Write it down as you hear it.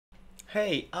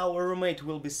Hey, our roommate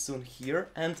will be soon here,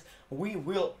 and we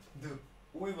will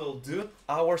do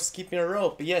our skipping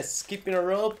rope. Yes, skipping a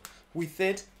rope with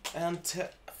it, and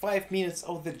 5 minutes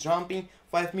of the jumping,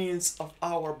 5 minutes of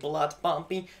our blood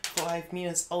pumping, 5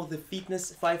 minutes of the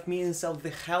fitness, 5 minutes of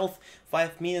the health,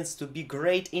 5 minutes to be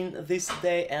great in this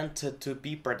day and to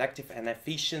be productive and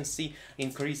efficiency.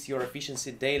 Increase your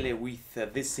efficiency daily with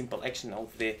this simple action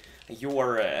of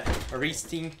your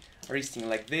resting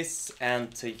like this,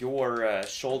 and your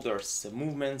shoulders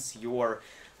movements, your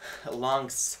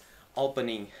lungs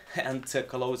opening and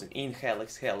closing, inhale,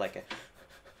 exhale,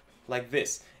 like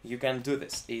this. You can do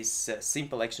this. Is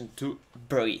simple action to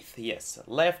breathe. Yes,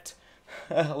 left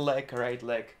leg, right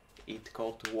leg. It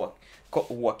called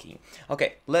walking.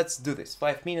 Okay, let's do this.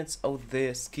 5 minutes of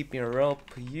the skipping rope.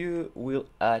 You will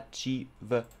achieve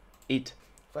it.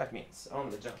 5 minutes on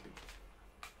the jumping.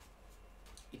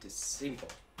 It is simple,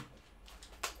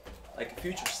 like a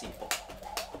future simple,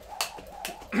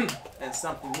 and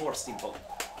something more simple.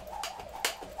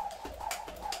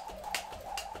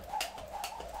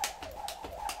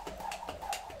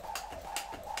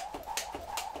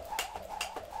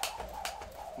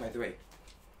 By the way,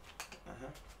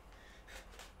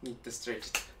 need to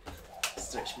stretch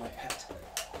my head.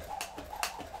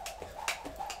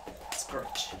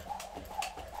 Scratch.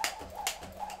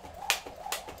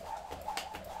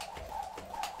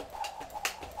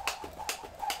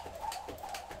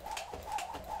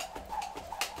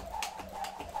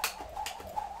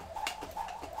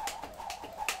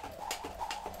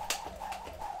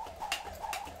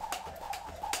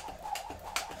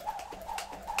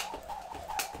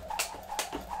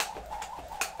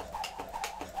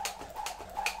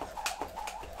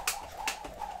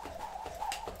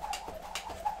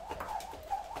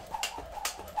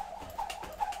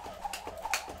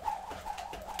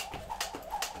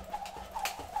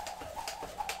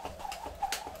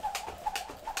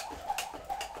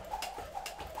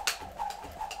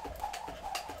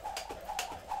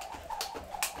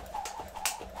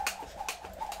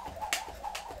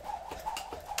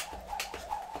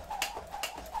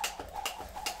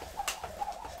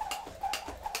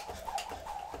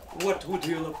 What would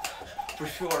you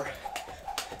prefer?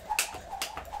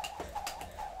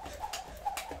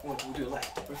 What would you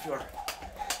like to prefer?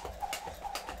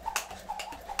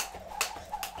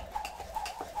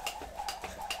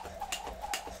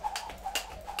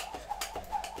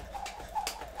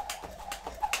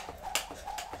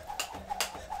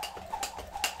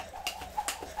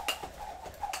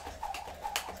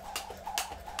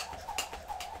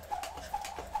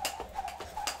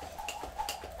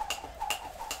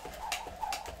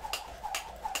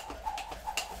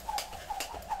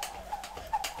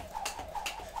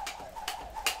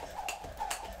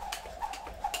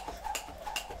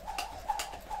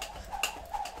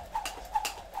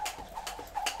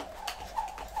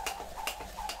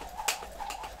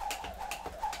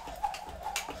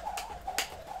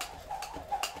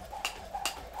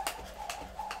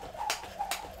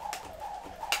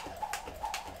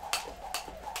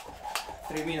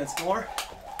 Three minutes more.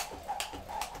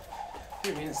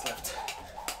 3 minutes left.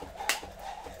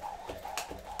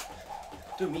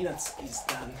 2 minutes is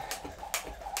done.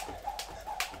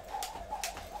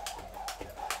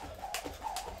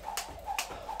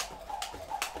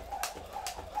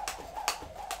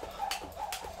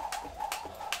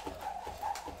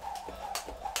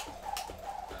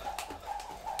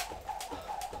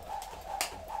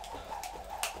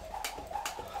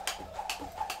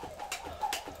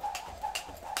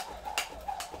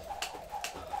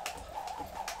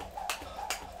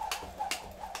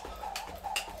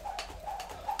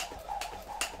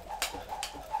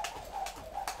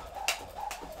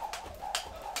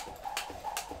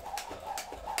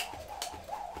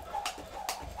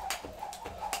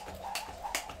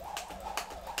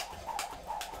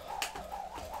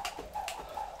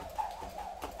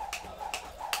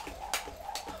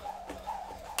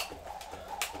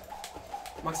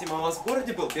 Максим, а у вас в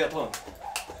городе был биатлон?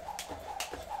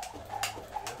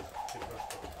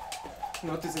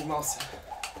 Ну, ты занимался.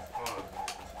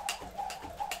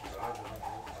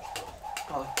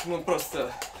 Ну,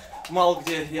 просто мало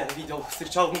где я видел,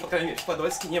 встречал, ну, по крайней мере, в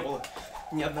Подольске не было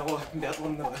ни одного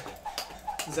биатлонного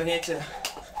занятия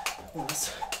у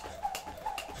нас.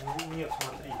 Ну, нет,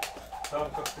 смотри, там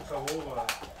как такового...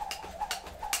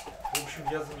 В общем,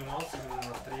 я занимался именно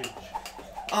на стрельбище.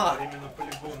 Именно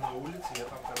полигон на улице, я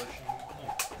там, короче,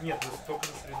 нет, только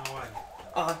на соревнованиях.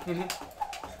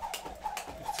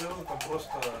 И в целом там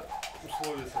просто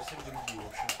условия совсем другие. В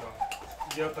общем, там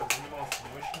я так занимался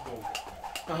не очень долго.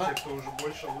 Те, кто уже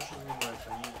больше, лучше занимается,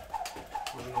 они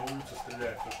уже на улице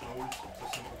стреляют, потому что на улице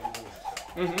совсем по-другому.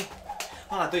 Мгм.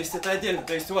 А, то есть это отдельно,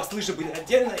 то есть у вас лыжи были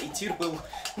отдельно, и тир был,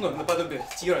 ну, наподобие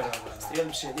тира,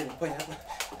 стрельбище отдельно, понятно.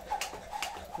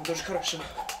 Ну, тоже хорошо.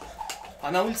 А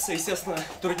на улице, естественно,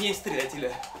 труднее стрелять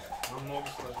или... Намного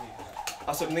сложнее.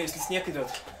 Особенно если снег идет.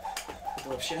 Это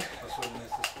вообще... Особенно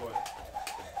если стоит.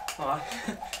 А,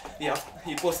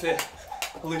 и после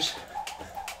лыж.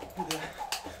 Да.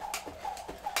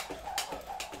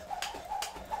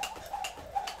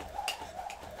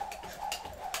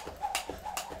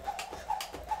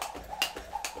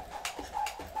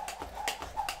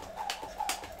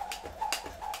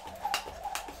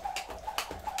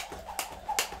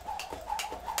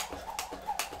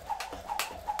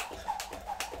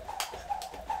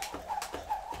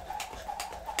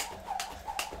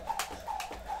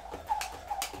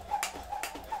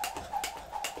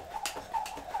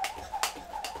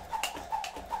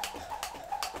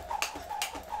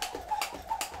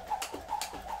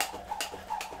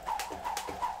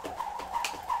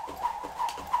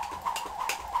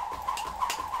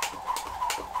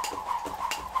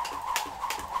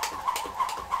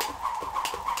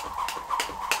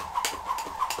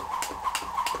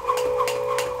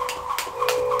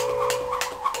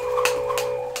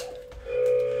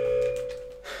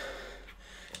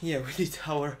 Yeah, we did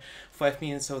our 5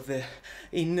 minutes of the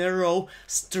in a row,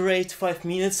 straight 5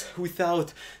 minutes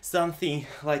without something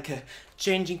like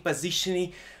changing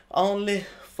positioning. Only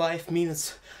 5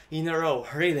 minutes in a row.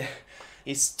 Really,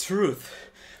 it's truth.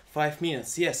 5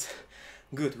 minutes. Yes,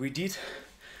 good. We did.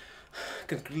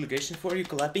 Congratulations for you,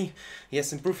 clapping.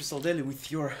 Yes, improve yourself daily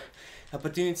with your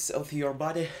opportunities of your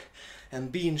body,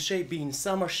 and be in shape, be in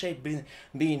summer shape,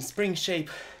 be in spring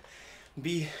shape,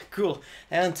 be cool.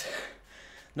 And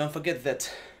don't forget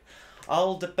that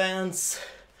all depends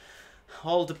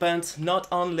not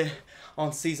only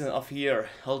on season of year,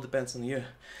 all depends on you.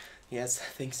 Yes,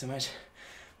 thanks so much.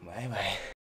 Bye bye.